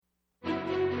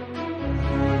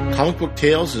Comic Book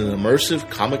Tales is an immersive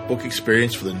comic book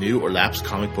experience for the new or lapsed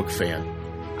comic book fan.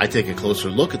 I take a closer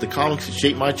look at the comics that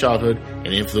shaped my childhood and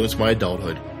influenced my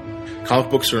adulthood.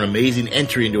 Comic books are an amazing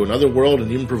entry into another world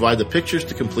and even provide the pictures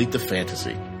to complete the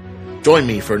fantasy. Join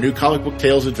me for a new Comic Book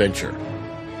Tales adventure.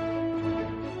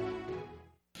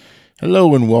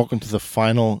 Hello and welcome to the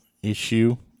final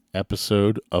issue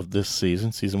episode of this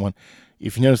season, Season 1.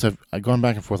 If you notice, I've gone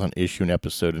back and forth on issue and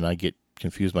episode, and I get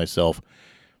confused myself.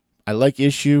 I like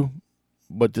issue,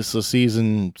 but this is a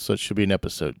season, so it should be an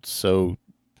episode. So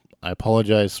I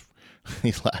apologize for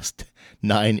these last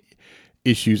 9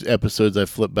 issues, episodes. I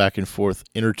flip back and forth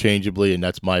interchangeably, and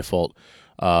that's my fault.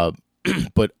 But,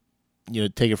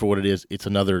 take it for what it is. It's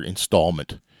another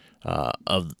installment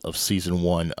of Season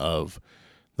 1 of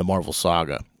the Marvel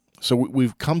Saga. So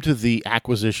we've come to the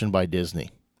acquisition by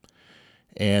Disney.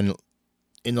 And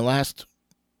in the last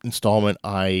installment,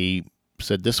 I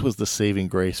said this was the saving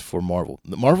grace for Marvel.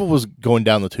 Marvel was going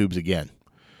down the tubes again.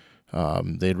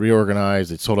 They had reorganized,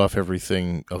 they'd sold off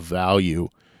everything of value,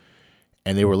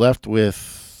 and they were left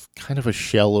with kind of a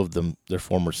shell of their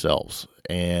former selves.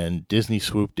 And Disney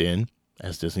swooped in,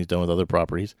 as Disney's done with other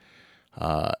properties,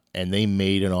 and they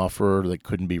made an offer that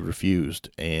couldn't be refused.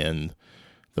 And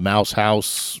the Mouse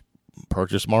House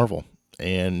purchased Marvel,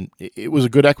 and it was a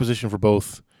good acquisition for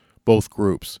both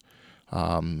groups.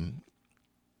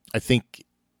 I think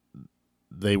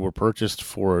they were purchased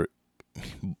for,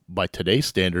 by today's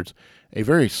standards, a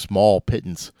very small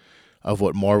pittance of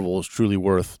what Marvel is truly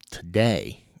worth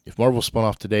today. If Marvel spun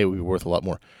off today, it would be worth a lot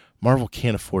more. Marvel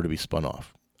can't afford to be spun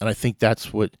off, and I think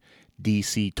that's what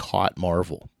DC taught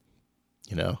Marvel.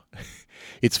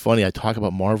 It's funny, I talk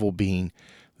about Marvel being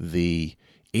the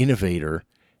innovator,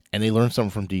 and they learned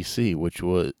something from DC, which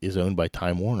is owned by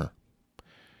Time Warner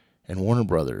and Warner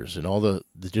Brothers, and all the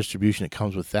distribution that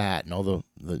comes with that, and all the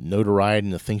notoriety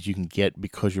and the things you can get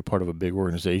because you're part of a big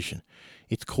organization.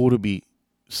 It's cool to be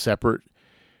separate,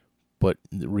 but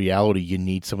in reality, you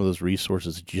need some of those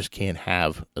resources that you just can't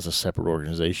have as a separate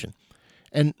organization.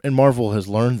 And Marvel has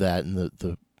learned that, and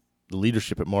the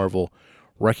leadership at Marvel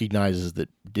recognizes that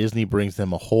Disney brings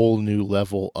them a whole new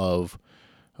level of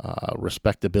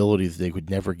respectability that they would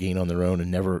never gain on their own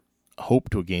and never hope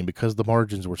to gain because the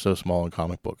margins were so small in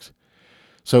comic books.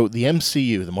 So the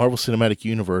MCU, the Marvel Cinematic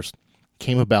Universe,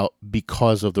 came about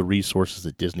because of the resources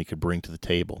that Disney could bring to the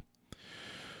table.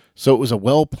 So it was a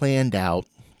well-planned out,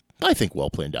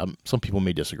 some people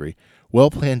may disagree,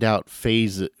 well-planned out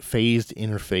phased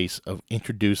interface of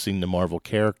introducing the Marvel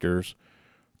characters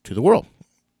to the world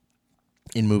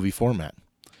in movie format.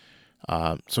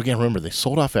 So again, remember, they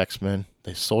sold off X-Men,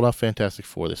 they sold off Fantastic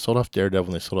Four, they sold off Daredevil,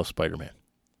 and they sold off Spider-Man.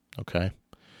 Okay?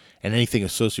 And anything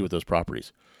associated with those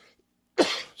properties.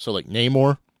 So like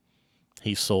Namor,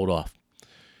 he's sold off.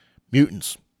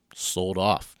 Mutants, sold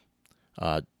off.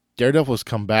 Daredevil has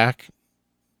come back.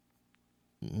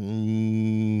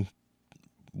 We'll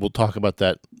talk about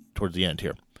that towards the end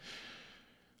here.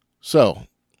 So,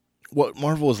 what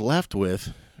Marvel was left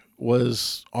with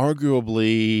was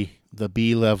arguably the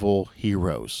B-level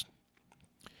heroes.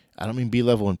 I don't mean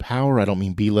B-level in power. I don't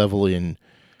mean B-level in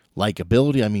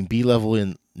likability. I mean B-level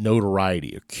in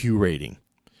notoriety, or Q rating.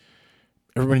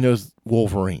 Everybody knows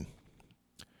Wolverine.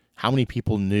 How many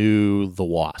people knew the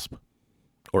Wasp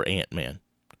or Ant-Man?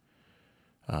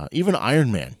 Even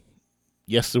Iron Man.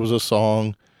 Yes, there was a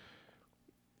song,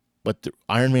 but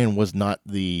Iron Man was not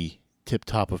the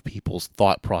tip-top of people's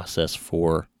thought process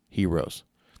for heroes.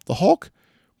 The Hulk,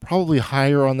 probably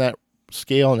higher on that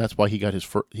scale, and that's why he got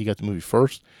the movie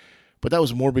first. But that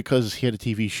was more because he had a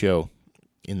TV show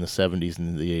in the 70s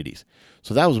and the 80s.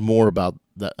 So that was more about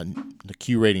the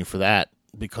Q rating for that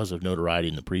because of notoriety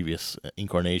in the previous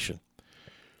incarnation.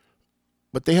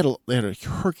 But they had a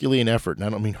Herculean effort, and I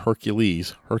don't mean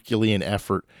Herculean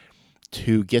effort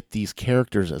to get these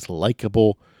characters as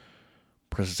likable,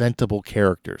 presentable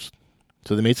characters.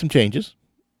 So they made some changes.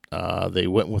 They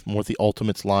went with more the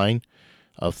Ultimates line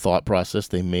of thought process.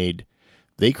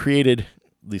 They created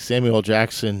the Samuel L.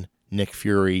 Jackson Nick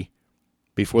Fury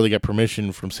before they got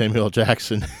permission from Samuel L.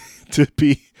 Jackson to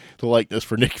be the likeness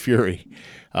for Nick Fury.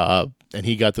 And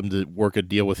he got them to work a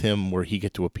deal with him where he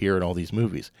get to appear in all these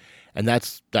movies. And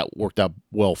that worked out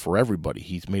well for everybody.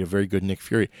 He's made a very good Nick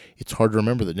Fury. It's hard to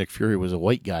remember that Nick Fury was a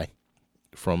white guy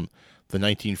from the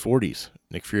 1940s,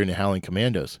 Nick Fury and the Howling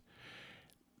Commandos.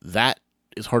 That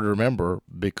is hard to remember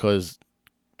because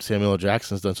Samuel L.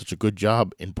 Jackson's done such a good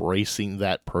job embracing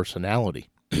that personality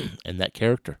and that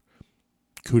character.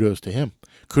 Kudos to him.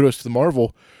 Kudos to the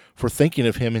Marvel for thinking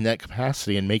of him in that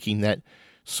capacity and making that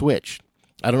switch.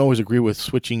 I don't always agree with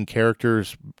switching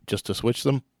characters just to switch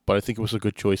them, but I think it was a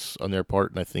good choice on their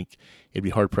part, and I think it'd be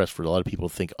hard-pressed for a lot of people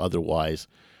to think otherwise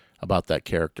about that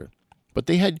character. But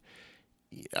they had,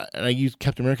 and I use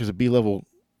Captain America as a B-level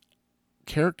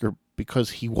character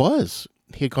because he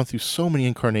had gone through so many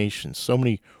incarnations, so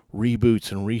many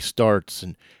reboots and restarts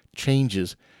and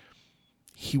changes.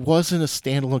 He wasn't a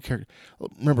standalone character.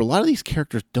 Remember, a lot of these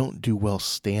characters don't do well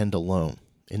standalone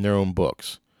in their own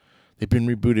books. They've been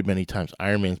rebooted many times.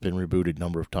 Iron Man's been rebooted a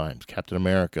number of times. Captain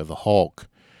America, the Hulk.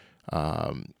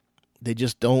 They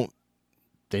just don't.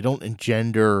 They don't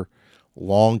engender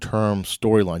long-term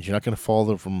storylines. You're not going to follow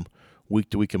them from week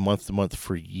to week and month to month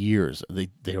for years.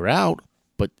 They were out,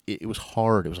 but it was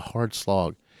hard. It was a hard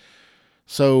slog.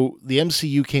 So the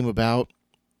MCU came about,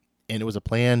 and it was a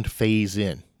planned phase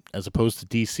in, as opposed to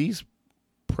DC's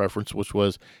preference, which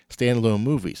was standalone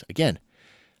movies. Again,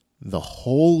 the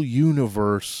whole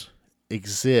universe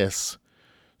exists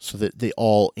so that they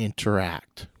all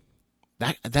interact.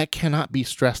 That cannot be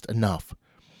stressed enough.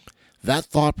 That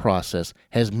thought process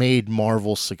has made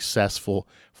Marvel successful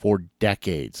for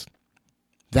decades.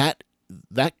 That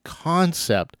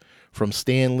concept from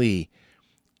Stan Lee,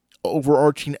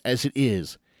 overarching as it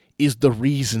is the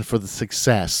reason for the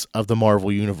success of the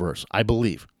Marvel Universe, I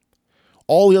believe.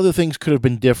 All the other things could have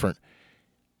been different,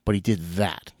 but he did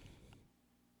that.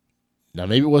 Now,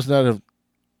 maybe it wasn't out of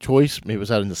choice, maybe it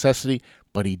was out of necessity,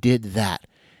 but he did that.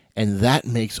 And that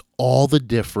makes all the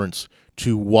difference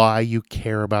to why you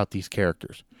care about these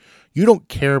characters. You don't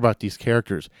care about these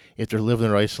characters if they're living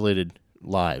their isolated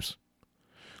lives.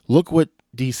 Look what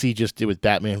DC just did with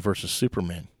Batman versus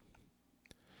Superman.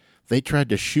 They tried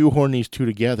to shoehorn these two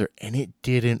together, and it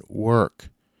didn't work.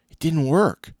 It didn't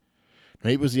work.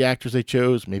 Maybe it was the actors they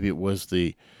chose. Maybe it was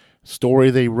the story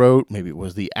they wrote. Maybe it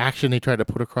was the action they tried to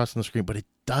put across on the screen. But it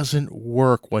doesn't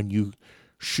work when you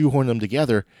shoehorn them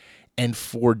together. And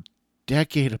for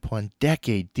decade upon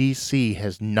decade, DC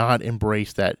has not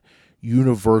embraced that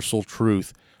universal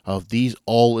truth of these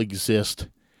all exist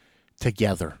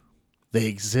together. They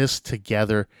exist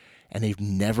together, and they've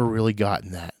never really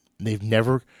gotten that. They've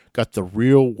never got the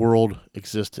real world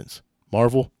existence.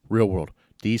 Marvel, real world.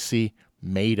 DC,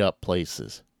 made up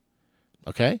places.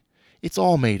 Okay? It's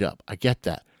all made up. I get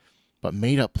that. But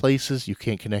made up places you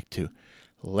can't connect to.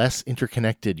 Less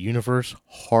interconnected universe,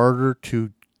 harder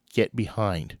to get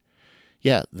behind.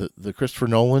 Yeah, the Christopher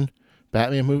Nolan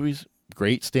Batman movies,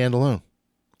 great standalone.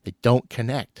 They don't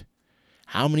connect.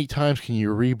 How many times can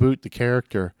you reboot the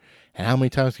character, and how many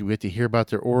times can we get to hear about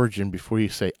their origin before you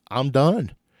say, I'm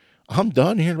done? I'm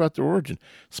done hearing about their origin.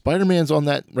 Spider-Man's on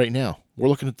that right now. We're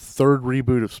looking at the third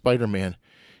reboot of Spider-Man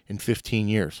in 15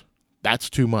 years. That's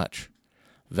too much.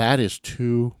 That is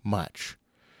too much.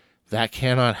 That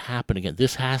cannot happen again.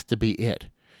 This has to be it.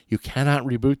 You cannot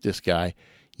reboot this guy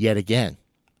yet again,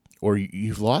 or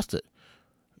you've lost it.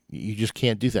 You just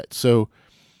can't do that. So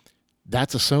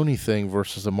that's a Sony thing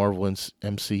versus a Marvel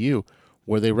MCU,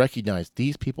 where they recognize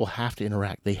these people have to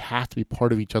interact. They have to be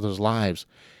part of each other's lives.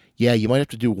 Yeah, you might have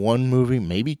to do one movie,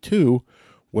 maybe two,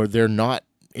 where they're not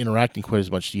interacting quite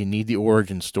as much. You need the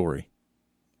origin story.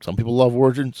 Some people love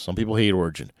origin, some people hate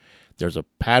origin. There's a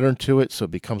pattern to it, so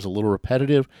it becomes a little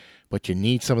repetitive, but you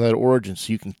need some of that origin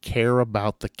so you can care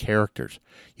about the characters.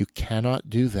 You cannot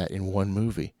do that in one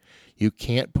movie. You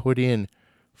can't put in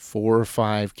 4 or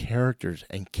 5 characters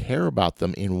and care about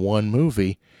them in one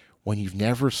movie when you've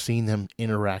never seen them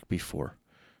interact before.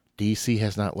 DC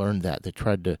has not learned that. They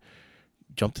tried to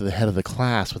jump to the head of the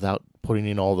class without putting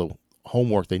in all the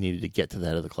homework they needed to get to the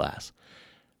head of the class.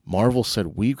 Marvel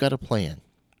said, we've got a plan.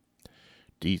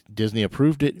 Disney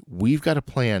approved it. We've got a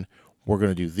plan. We're going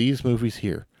to do these movies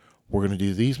here. We're going to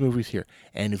do these movies here.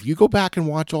 And if you go back and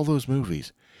watch all those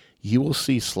movies, you will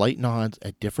see slight nods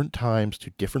at different times to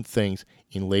different things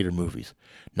in later movies.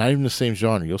 Not even the same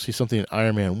genre. You'll see something in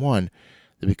Iron Man 1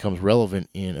 that becomes relevant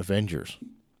in Avengers.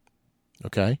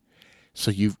 Okay?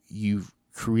 So you've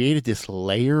created this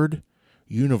layered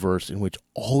universe in which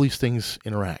all these things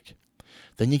interact.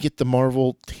 Then you get the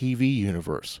Marvel TV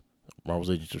universe.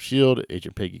 Marvel's Agents of S.H.I.E.L.D.,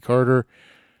 Agent Peggy Carter,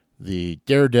 the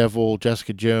Daredevil,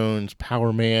 Jessica Jones,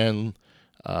 Power Man,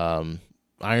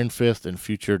 Iron Fist, and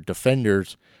future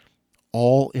Defenders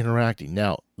all interacting.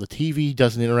 Now, the TV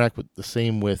doesn't interact with the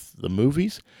same with the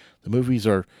movies. The movies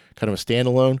are kind of a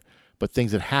standalone, but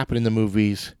things that happen in the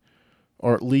movies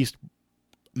are at least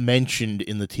mentioned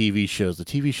in the TV shows. The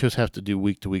TV shows have to do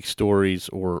week-to-week stories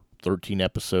or 13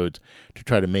 episodes to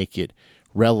try to make it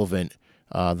relevant.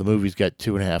 The movie's got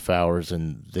 2.5 hours,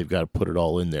 and they've got to put it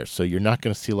all in there. So you're not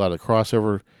going to see a lot of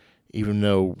crossover, even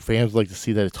though fans like to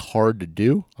see that. It's hard to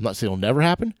do. I'm not saying it'll never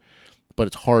happen, but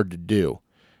it's hard to do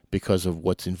because of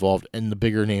what's involved. And the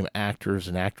bigger name actors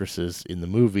and actresses in the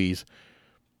movies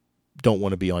don't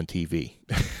want to be on TV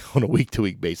on a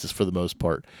week-to-week basis for the most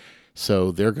part.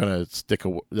 So they're going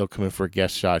to they'll come in for a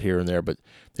guest shot here and there, but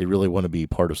they really want to be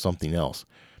part of something else.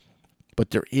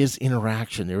 But there is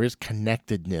interaction, there is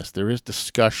connectedness, there is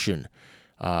discussion.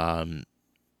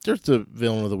 There's the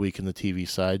villain of the week in the TV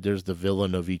side. There's the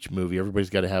villain of each movie. Everybody's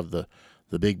got to have the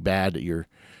big bad that you're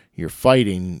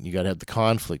fighting. You got to have the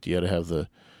conflict. You got to have the,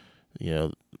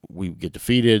 we get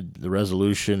defeated, the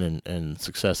resolution, and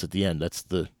success at the end. That's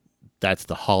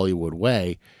the Hollywood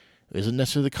way. It isn't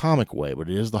necessarily the comic way, but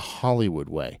it is the Hollywood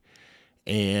way.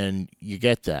 And you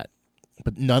get that.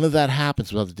 But none of that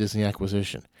happens without the Disney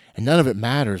acquisition. And none of it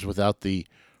matters without the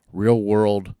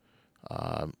real-world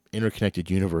interconnected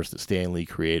universe that Stan Lee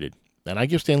created. And I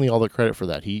give Stan Lee all the credit for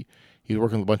that. He was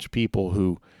working with a bunch of people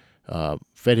who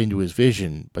fed into his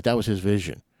vision, but that was his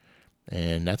vision.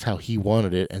 And that's how he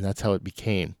wanted it, and that's how it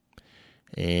became.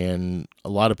 And a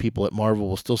lot of people at Marvel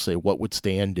will still say, what would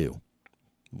Stan do?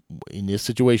 In this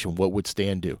situation, what would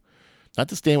Stan do? Not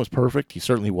that Stan was perfect. He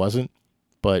certainly wasn't.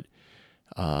 But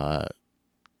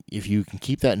if you can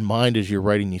keep that in mind as you're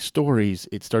writing these stories,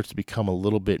 it starts to become a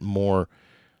little bit more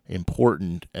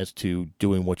important as to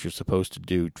doing what you're supposed to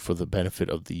do for the benefit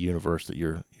of the universe that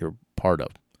you're part of.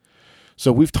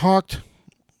 So we've talked,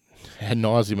 ad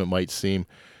nauseum it might seem,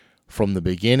 from the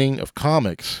beginning of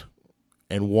comics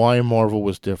and why Marvel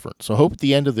was different. So I hope at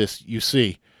the end of this you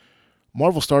see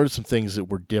Marvel started some things that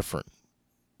were different.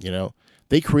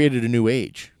 They created a new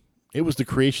age. It was the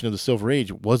creation of the Silver Age.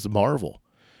 It was Marvel.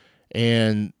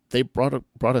 And they brought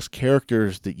us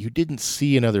characters that you didn't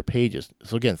see in other pages.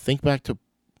 So again, think back to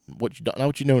not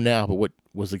what you know now, but what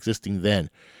was existing then.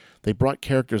 They brought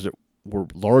characters that were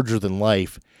larger than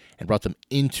life and brought them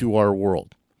into our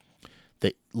world.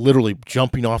 They literally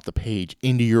jumping off the page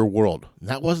into your world. And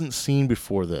that wasn't seen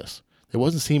before this. It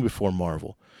wasn't seen before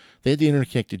Marvel. They had the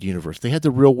interconnected universe. They had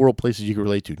the real world places you could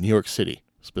relate to, New York City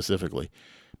specifically.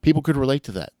 People could relate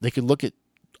to that. They could look at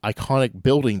iconic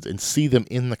buildings and see them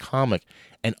in the comic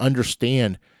and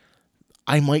understand,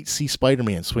 I might see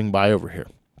Spider-Man swing by over here.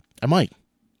 I might.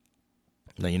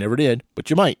 Now, you never did, but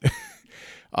you might.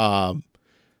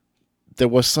 There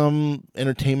was some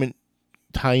entertainment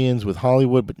tie-ins with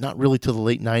Hollywood, but not really till the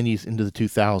late 90s into the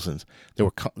 2000s.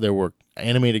 There were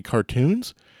animated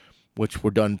cartoons, which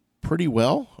were done pretty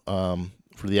well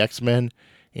for the X-Men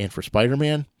and for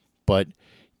Spider-Man, but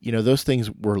those things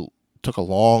took a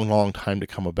long, long time to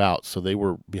come about, so they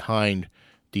were behind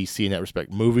DC in that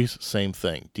respect. Movies, same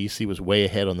thing. DC was way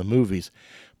ahead on the movies,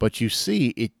 but you see,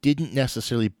 it didn't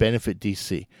necessarily benefit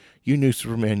DC. You knew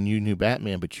Superman, you knew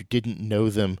Batman, but you didn't know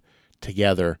them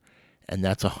together, and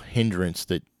that's a hindrance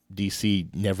that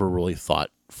DC never really thought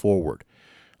forward.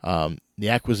 The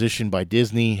acquisition by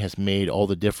Disney has made all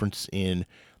the difference in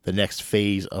the next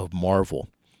phase of Marvel,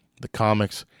 the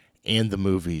comics and the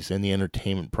movies and the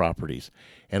entertainment properties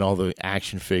and all the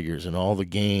action figures and all the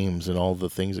games and all the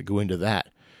things that go into that.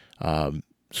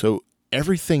 So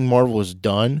everything Marvel has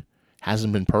done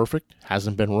hasn't been perfect,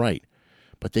 hasn't been right,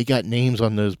 but they got names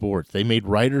on those boards. They made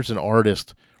writers and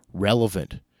artists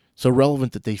relevant, so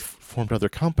relevant that they formed other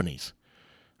companies.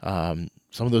 Some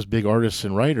of those big artists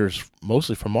and writers,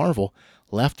 mostly from Marvel,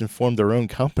 left and formed their own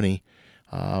company,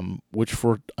 which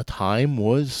for a time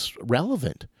was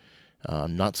relevant.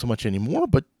 Not so much anymore,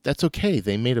 but that's okay.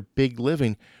 They made a big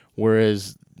living,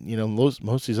 whereas most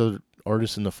of these other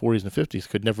artists in the 40s and 50s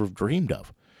could never have dreamed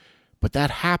of. But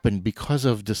that happened because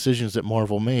of decisions that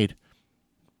Marvel made,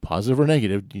 positive or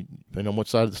negative, depending on what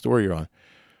side of the story you're on.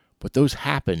 But those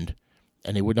happened,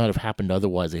 and they would not have happened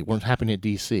otherwise. They weren't happening at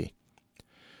DC.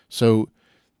 So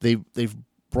they've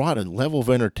brought a level of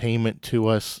entertainment to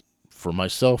us, for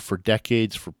myself, for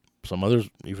decades, for some others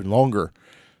even longer,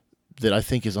 that I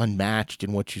think is unmatched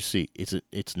in what you see.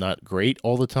 It's not great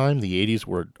all the time. The 80s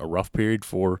were a rough period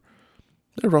for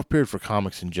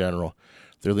comics in general.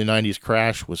 The early 90s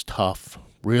crash was tough,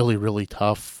 really, really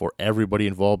tough for everybody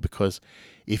involved, because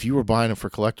if you were buying them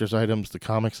for collector's items, the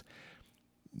comics,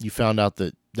 you found out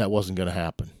that wasn't going to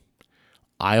happen.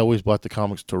 I always bought the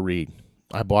comics to read.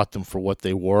 I bought them for what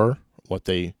they were, what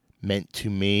they meant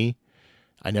to me.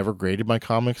 I never graded my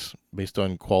comics based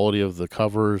on quality of the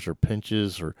covers or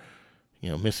pinches or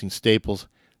missing staples.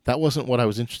 That wasn't what I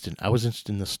was interested in. I was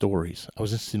interested in the stories. I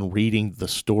was interested in reading the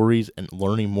stories and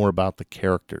learning more about the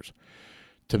characters.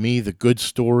 To me, the good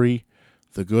story,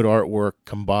 the good artwork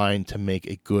combined to make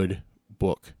a good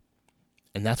book.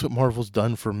 And that's what Marvel's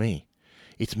done for me.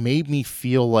 It's made me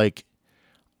feel like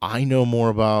I know more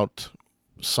about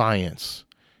science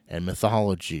and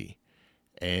mythology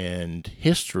and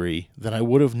history than I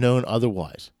would have known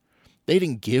otherwise. They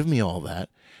didn't give me all that.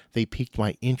 They piqued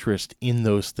my interest in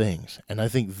those things. And I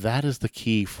think that is the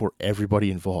key for everybody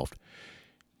involved.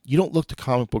 You don't look to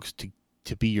comic books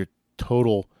to be your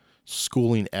total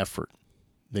schooling effort.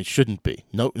 They shouldn't be.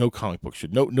 No comic book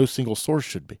should. No single source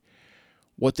should be.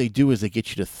 What they do is they get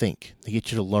you to think. They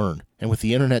get you to learn. And with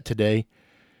the internet today,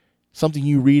 something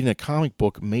you read in a comic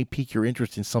book may pique your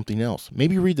interest in something else.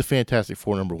 Maybe you read the Fantastic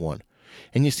Four #1,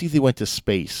 and you see they went to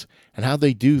space and how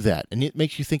they do that. And it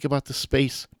makes you think about the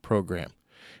space program.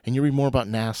 And you read more about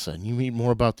NASA, and you read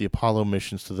more about the Apollo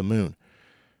missions to the moon.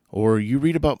 Or you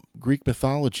read about Greek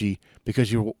mythology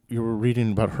because you were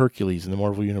reading about Hercules in the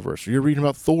Marvel Universe. Or you're reading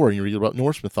about Thor and you read about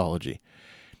Norse mythology.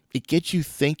 It gets you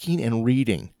thinking and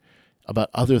reading about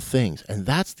other things. And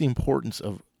that's the importance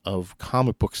of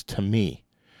comic books to me.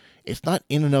 It's not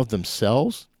in and of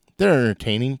themselves. They're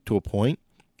entertaining to a point.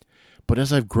 But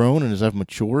as I've grown and as I've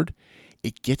matured,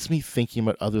 it gets me thinking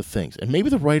about other things. And maybe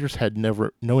the writers had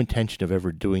no intention of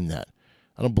ever doing that.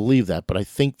 I don't believe that, but I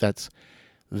think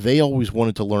they always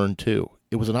wanted to learn too.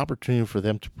 It was an opportunity for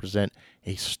them to present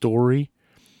a story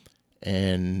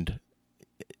and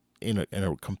in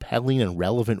a compelling and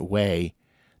relevant way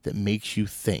that makes you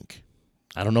think.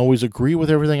 I don't always agree with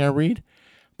everything I read,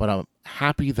 but I'm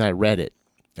happy that I read it,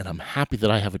 and I'm happy that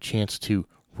I have a chance to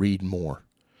read more.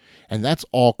 And that's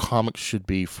all comics should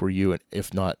be for you, and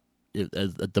if not,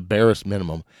 at the barest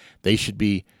minimum, they should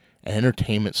be an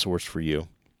entertainment source for you.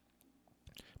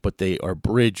 But they are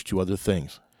bridge to other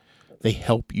things. They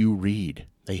help you read.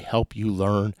 They help you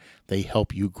learn. They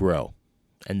help you grow.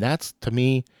 And that's, to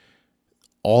me,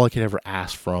 all I could ever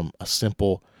ask from a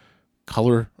simple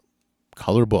color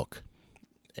book.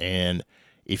 And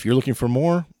if you're looking for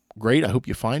more, great. I hope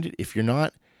you find it. If you're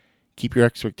not, keep your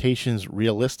expectations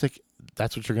realistic.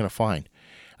 That's what you're going to find.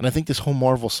 And I think this whole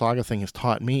Marvel Saga thing has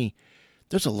taught me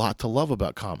there's a lot to love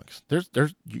about comics.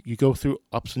 You go through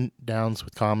ups and downs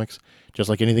with comics, just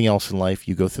like anything else in life.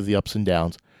 You go through the ups and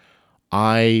downs.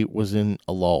 I was in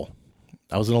a lull.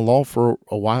 I was in a lull for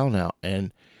a while now,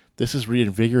 and this has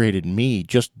reinvigorated me.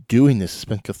 Just doing this has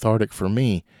been cathartic for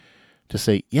me to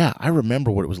say, yeah, I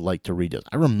remember what it was like to read this.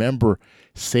 I remember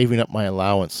saving up my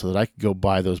allowance so that I could go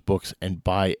buy those books and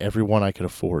buy every one I could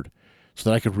afford so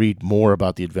that I could read more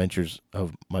about the adventures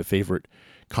of my favorite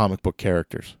comic book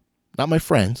characters. Not my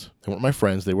friends. They weren't my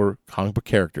friends. They were comic book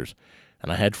characters, and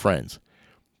I had friends.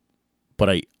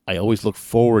 But I always looked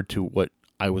forward to what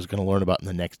I was going to learn about in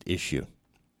the next issue.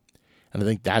 And I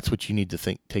think that's what you need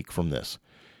to take from this.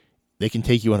 They can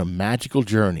take you on a magical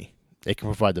journey. They can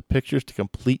provide the pictures to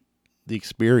complete the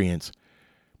experience,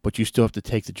 but you still have to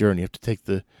take the journey. You have to take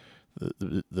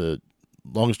the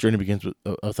longest journey begins with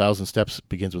 1,000 steps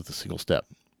begins with a single step.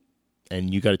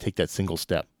 And you got to take that single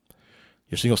step.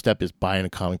 Your single step is buying a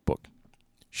comic book,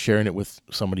 sharing it with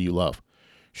somebody you love,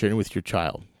 sharing it with your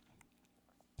child.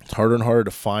 It's harder and harder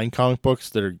to find comic books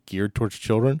that are geared towards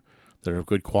children, that are of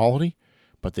good quality,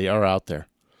 but they are out there.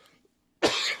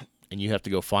 And you have to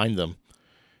go find them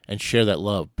and share that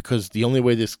love, because the only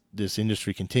way this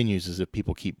industry continues is if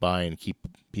people keep buying,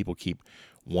 people keep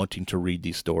wanting to read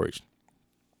these stories.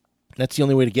 That's the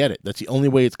only way to get it. That's the only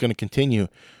way it's going to continue,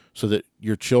 so that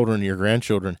your children, your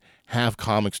grandchildren have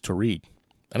comics to read.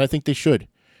 And I think they should.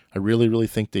 I really, really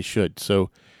think they should. So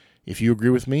if you agree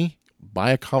with me,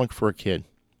 buy a comic for a kid.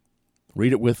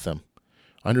 Read it with them.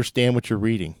 Understand what you're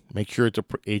reading. Make sure it's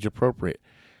age appropriate.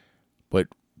 But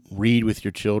read with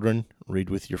your children. Read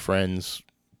with your friends.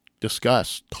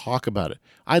 Discuss. Talk about it.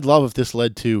 I'd love if this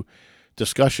led to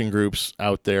discussion groups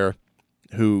out there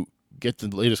who get the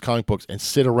latest comic books and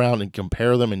sit around and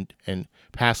compare them and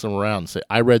pass them around and say,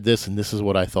 I read this and this is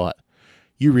what I thought.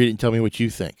 You read it and tell me what you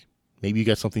think. Maybe you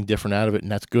got something different out of it,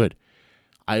 and that's good.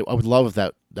 I would love if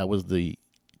that was the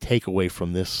takeaway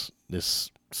from this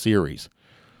series.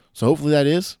 So hopefully that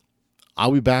is.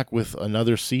 I'll be back with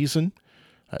another season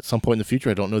at some point in the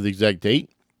future. I don't know the exact date.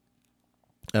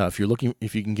 If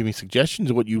you can give me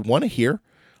suggestions of what you want to hear,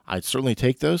 I'd certainly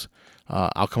take those.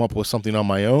 I'll come up with something on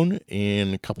my own.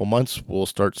 In a couple months, we'll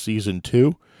start season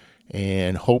 2,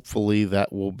 and hopefully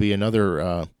that will be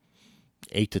another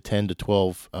 8 to 10 to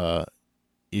 12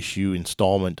 issue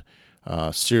installment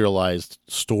serialized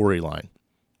storyline.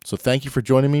 So thank you for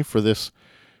joining me for this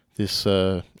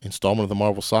installment of the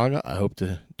Marvel Saga. I hope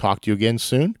to talk to you again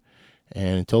soon.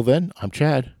 And until then, I'm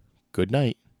Chad. Good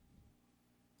night.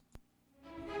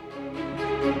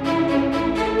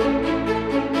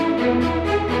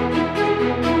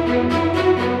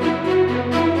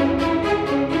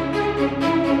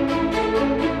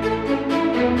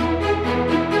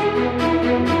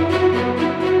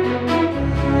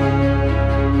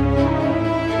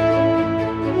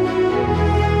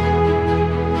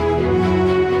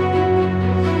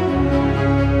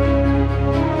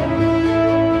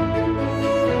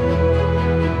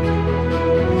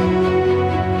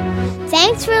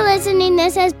 Thanks for listening.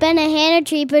 This has been a Hannah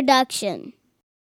Tree production.